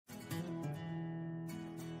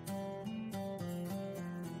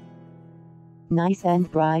Nice and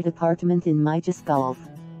bright apartment in Ivers Gulf.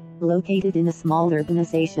 Located in a small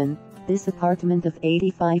urbanization, this apartment of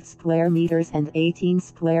 85 square meters and 18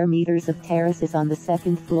 square meters of terrace is on the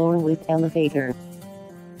second floor with elevator.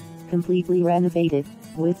 Completely renovated,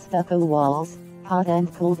 with stucco walls, hot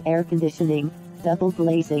and cold air conditioning, double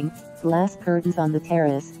glazing, glass curtains on the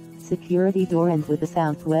terrace, security door and with a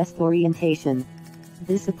southwest orientation.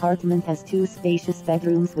 This apartment has 2 spacious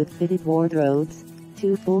bedrooms with fitted wardrobes,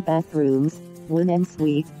 2 full bathrooms, 1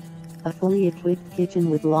 ensuite, a fully equipped kitchen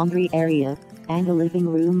with laundry area, and a living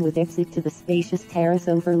room with exit to the spacious terrace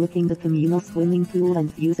overlooking the communal swimming pool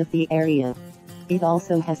and views of the area. It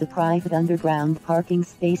also has a private underground parking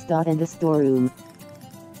space and a storeroom.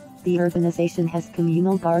 The urbanization has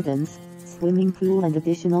communal gardens, swimming pool and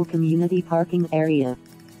additional community parking area.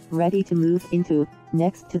 Ready to move into,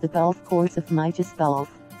 next to the golf course of Ivers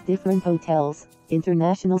Gulf, different hotels,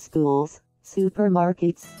 international schools,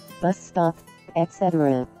 supermarkets, bus stop,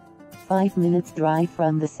 etc. 5 minutes drive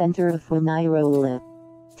from the center of Fuengirola.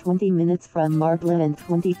 20 minutes from Marbella and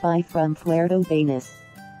 25 from Puerto Banús.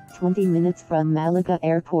 20 minutes from Malaga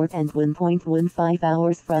Airport and 1.15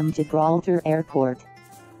 hours from Gibraltar Airport.